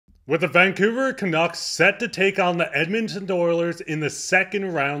With the Vancouver Canucks set to take on the Edmonton Oilers in the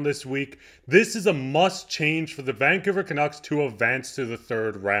second round this week, this is a must change for the Vancouver Canucks to advance to the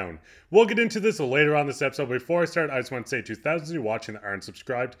third round. We'll get into this later on this episode. Before I start, I just want to say to thousands of you watching that aren't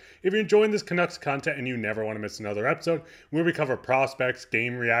subscribed, if you're enjoying this Canucks content and you never want to miss another episode, where we cover prospects,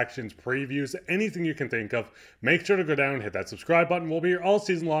 game reactions, previews, anything you can think of, make sure to go down and hit that subscribe button. We'll be here all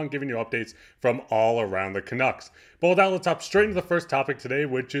season long giving you updates from all around the Canucks. But with that, let's hop straight into the first topic today,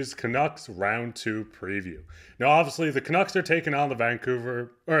 which is Canucks Round 2 preview. Now, obviously, the Canucks are taking on the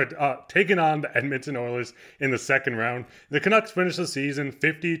Edmonton Oilers in the second round. The Canucks finished the season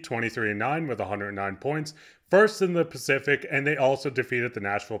 50-23-9 with 109 points, first in the Pacific, and they also defeated the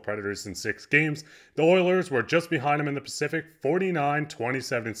Nashville Predators in 6 games. The Oilers were just behind them in the Pacific,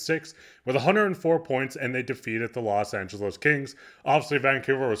 49-27-6 with 104 points, and they defeated the Los Angeles Kings. Obviously,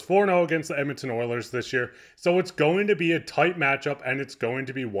 Vancouver was 4-0 against the Edmonton Oilers this year, so it's going to be a tight matchup, and it's going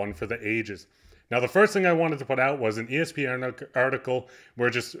to be one for the ages. Now, the first thing I wanted to put out was an ESPN article where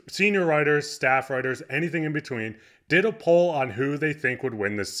just senior writers, staff writers, anything in between, did a poll on who they think would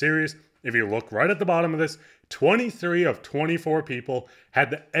win this series. If you look right at the bottom of this, 23 of 24 people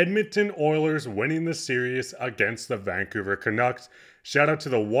had the Edmonton Oilers winning the series against the Vancouver Canucks. Shout out to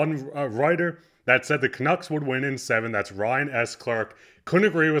the one writer that said the Canucks would win in 7. That's Ryan S. Clark. Couldn't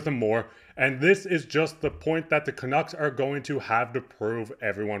agree with him more. And this is just the point that the Canucks are going to have to prove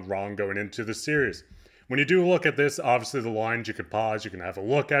everyone wrong going into the series. When you do look at this, obviously the lines, you can pause, you can have a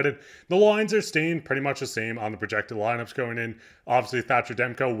look at it. The lines are staying pretty much the same on the projected lineups going in. Obviously, Thatcher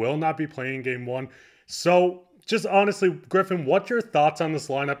Demko will not be playing game 1. So, just honestly, Griffin, what's your thoughts on this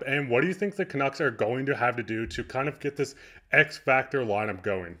lineup, and what do you think the Canucks are going to have to do to kind of get this X-Factor lineup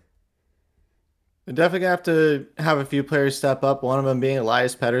going? We're definitely gonna have to have a few players step up. One of them being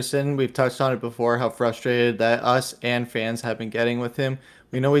Elias Pettersson. We've touched on it before, how frustrated that us and fans have been getting with him.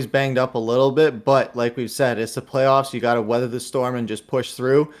 We know he's banged up a little bit, but like we've said, it's the playoffs. You got to weather the storm and just push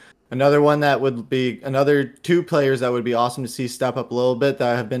through. Another one that would be another 2 players that would be awesome to see step up a little bit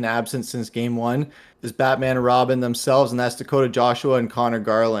that have been absent since game 1 is Batman and Robin themselves, and that's Dakota Joshua and Connor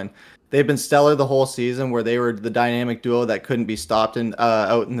Garland. They've been stellar the whole season, where they were the dynamic duo that couldn't be stopped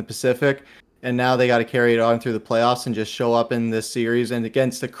out in the Pacific. And now they got to carry it on through the playoffs and just show up in this series and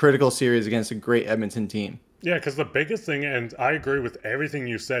against the critical series against a great Edmonton team. Yeah, because the biggest thing, and I agree with everything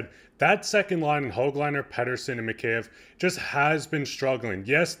you said, that second line in Höglander, Pettersson, and Mikheyev just has been struggling.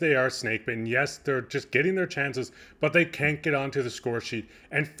 Yes, they are snake-bitten. Yes, they're just getting their chances, but they can't get onto the score sheet.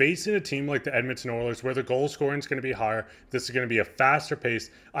 And facing a team like the Edmonton Oilers, where the goal scoring is going to be higher, this is going to be a faster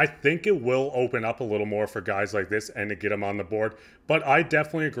pace, I think it will open up a little more for guys like this and to get them on the board. But I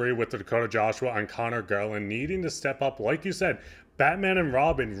definitely agree with the Dakota Joshua and Connor Garland needing to step up. Like you said, Batman and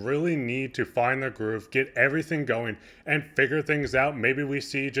Robin really need to find their groove, get everything going, and figure things out. Maybe we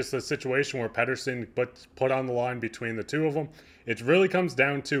see just a situation where Pettersson put on the line between the two of them. It really comes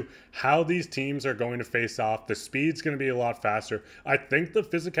down to how these teams are going to face off. The speed's going to be a lot faster. I think the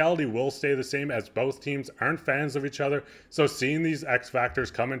physicality will stay the same, as both teams aren't fans of each other. So seeing these X factors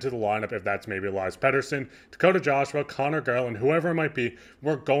come into the lineup, if that's maybe Elias Pettersson, Dakota Joshua, Connor Garland, whoever it might be,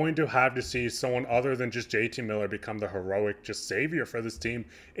 we're going to have to see someone other than just JT Miller become the heroic just savior for this team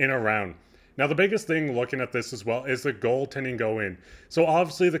in a round. Now, the biggest thing looking at this as well is the goaltending go in. So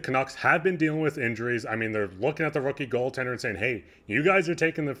obviously the Canucks have been dealing with injuries. I mean, they're looking at the rookie goaltender and saying, hey, you guys are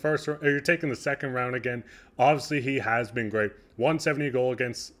taking you're taking the second round again. Obviously, he has been great. 170 goal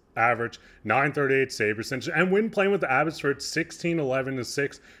against average, 938 save percentage, and when playing with the Abbotsford,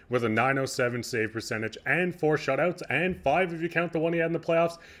 16-11-6 with a 907 save percentage and 4 shutouts and 5 if you count the one he had in the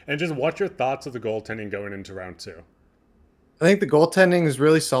playoffs. And just what's your thoughts of the goaltending going into round 2? I think the goaltending is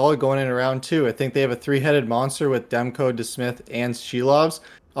really solid going in round 2. I think they have a 3-headed monster with Demko, DeSmith, and Shelovs.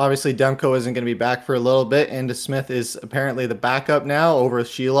 Obviously, Demko isn't going to be back for a little bit, and DeSmith is apparently the backup now over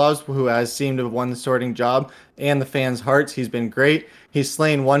Shelovs, who has seemed to have won the starting job and the fans' hearts. He's been great. He's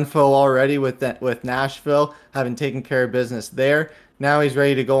slain one foe already with Nashville, having taken care of business there. Now he's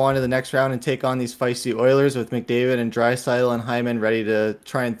ready to go on to the next round and take on these feisty Oilers with McDavid and Draisaitl and Hyman ready to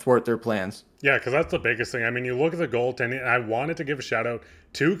try and thwart their plans. Yeah, because that's the biggest thing. I mean, you look at the goaltending, and I wanted to give a shout out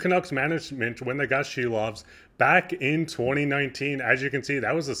to Canucks management when they got Shelovs back in 2019. As you can see,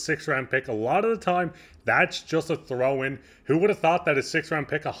 that was a 6th-round pick. A lot of the time, that's just a throw-in. Who would have thought that a 6th-round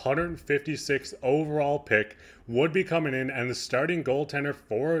pick, 156 overall pick, would be coming in and the starting goaltender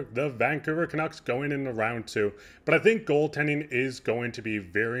for the Vancouver Canucks going into round 2. But I think goaltending is going to be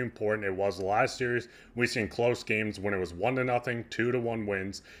very important. It was last series. We've seen close games when it was 1-0, 2-1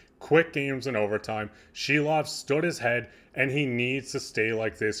 wins. Quick games in overtime. Shelov stood his head, and he needs to stay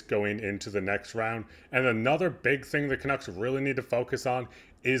like this going into the next round. And another big thing the Canucks really need to focus on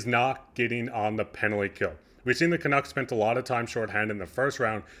is not getting on the penalty kill. We've seen the Canucks spent a lot of time shorthanded in the first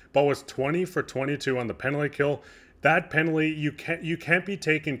round, but was 20 for 22 on the penalty kill. That penalty, you can't be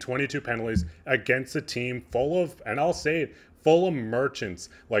taking 22 penalties against a team full of, and I'll say it, full of merchants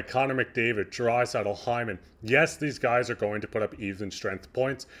like Connor McDavid, Draisaitl, Hyman. Yes, these guys are going to put up even strength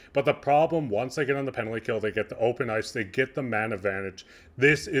points, but the problem, once they get on the penalty kill, they get the open ice, they get the man advantage.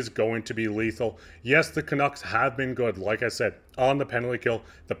 This is going to be lethal. Yes, the Canucks have been good, like I said, on the penalty kill.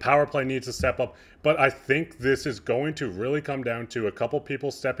 The power play needs to step up, but I think this is going to really come down to a couple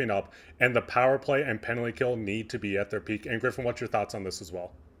people stepping up, and the power play and penalty kill need to be at their peak. And Griffin, what's your thoughts on this as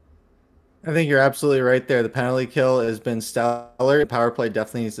well? I think you're absolutely right there. The penalty kill has been stellar. The power play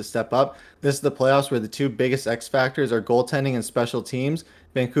definitely needs to step up. This is the playoffs where the two biggest X factors are goaltending and special teams.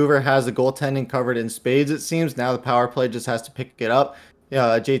 Vancouver has the goaltending covered in spades, it seems. Now the power play just has to pick it up.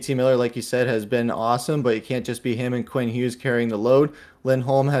 Yeah, JT Miller, like you said, has been awesome, but it can't just be him and Quinn Hughes carrying the load.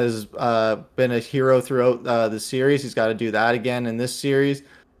 Lindholm has been a hero throughout the series. He's got to do that again in this series.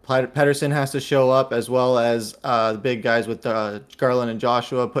 Pettersson has to show up, as well as the big guys with Garland and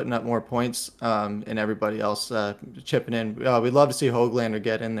Joshua putting up more points, and everybody else chipping in. We'd love to see Höglander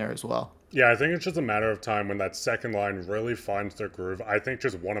get in there as well. Yeah, I think it's just a matter of time when that second line really finds their groove. I think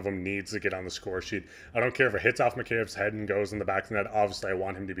just one of them needs to get on the score sheet. I don't care if it hits off McCabe's head and goes in the back of the net. Obviously, I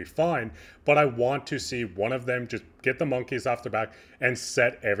want him to be fine, but I want to see one of them just get the monkeys off their back and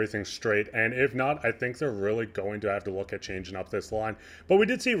set everything straight. And if not, I think they're really going to have to look at changing up this line. But we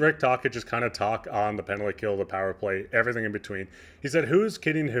did see Rick Tocchet just kind of talk on the penalty kill, the power play, everything in between. He said, who's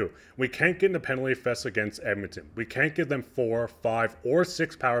kidding who? We can't get in a penalty fest against Edmonton. We can't give them 4, 5, or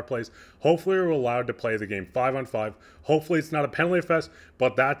 6 power plays. Hopefully we're allowed to play the game 5-on-5. Hopefully it's not a penalty fest,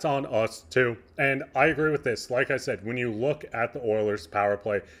 but that's on us too. And I agree with this. Like I said, when you look at the Oilers power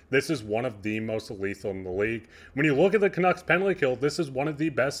play, this is one of the most lethal in the league. When you look at the Canucks penalty kill, this is one of the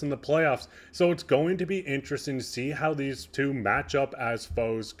best in the playoffs. So it's going to be interesting to see how these two match up as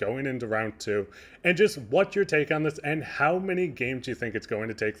foes going into round 2. And just what your take on this, and how many games do you think it's going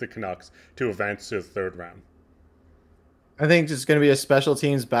to take the Canucks to advance to the 3rd round? I think it's going to be a special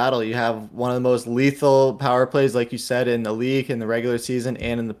teams battle. You have one of the most lethal power plays, like you said, in the league, in the regular season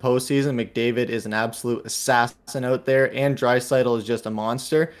and in the postseason. McDavid is an absolute assassin out there, and Draisaitl is just a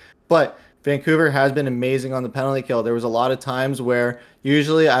monster. But Vancouver has been amazing on the penalty kill. There was a lot of times where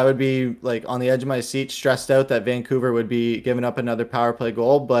usually I would be like on the edge of my seat, stressed out that Vancouver would be giving up another power play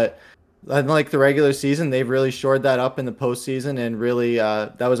goal, but unlike the regular season, they've really shored that up in the postseason, and really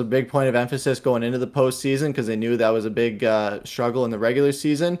that was a big point of emphasis going into the postseason because they knew that was a big struggle in the regular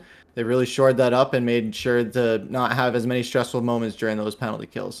season. They really shored that up and made sure to not have as many stressful moments during those penalty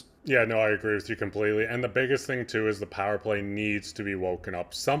kills. Yeah, no, I agree with you completely. And the biggest thing, too, is the power play needs to be woken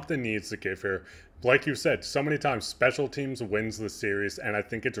up. Something needs to give here. Like you said, so many times, special teams wins the series, and I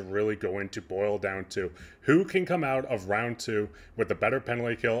think it's really going to boil down to who can come out of round 2 with the better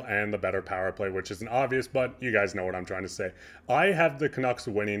penalty kill and the better power play, which isn't obvious, but you guys know what I'm trying to say. I have the Canucks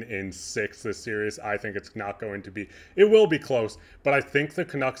winning in 6 this series. I think it's not going to be, it will be close, but I think the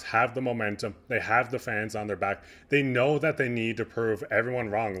Canucks have the momentum. They have the fans on their back. They know that they need to prove everyone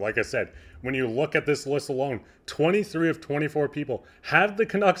wrong. Like I said, when you look at this list alone, 23 of 24 people have the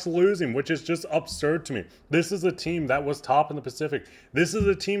Canucks losing, which is just absurd to me. This is a team that was top in the Pacific. This is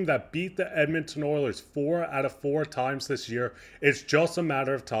a team that beat the Edmonton Oilers 4 out of 4 times this year. It's just a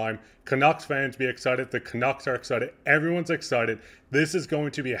matter of time. Canucks fans be excited. The Canucks are excited. Everyone's excited. This is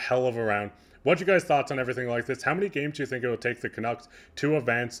going to be a hell of a round. What's your guys' thoughts on everything like this? How many games do you think it will take the Canucks to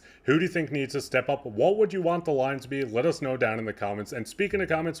advance? Who do you think needs to step up? What would you want the lines to be? Let us know down in the comments. And speaking of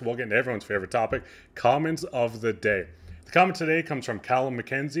comments, we'll get into everyone's favorite topic, comments of the day. The comment today comes from Callum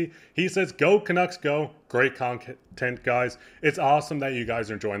McKenzie. He says, go Canucks, go. Great content, guys. It's awesome that you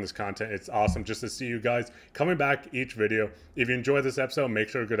guys are enjoying this content. It's awesome just to see you guys coming back each video. If you enjoyed this episode, make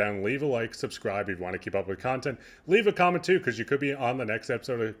sure to go down and leave a like, subscribe if you want to keep up with content. Leave a comment too, because you could be on the next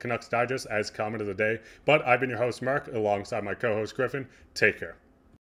episode of Canucks Digest as comment of the day. But I've been your host, Mark, alongside my co-host, Griffin. Take care.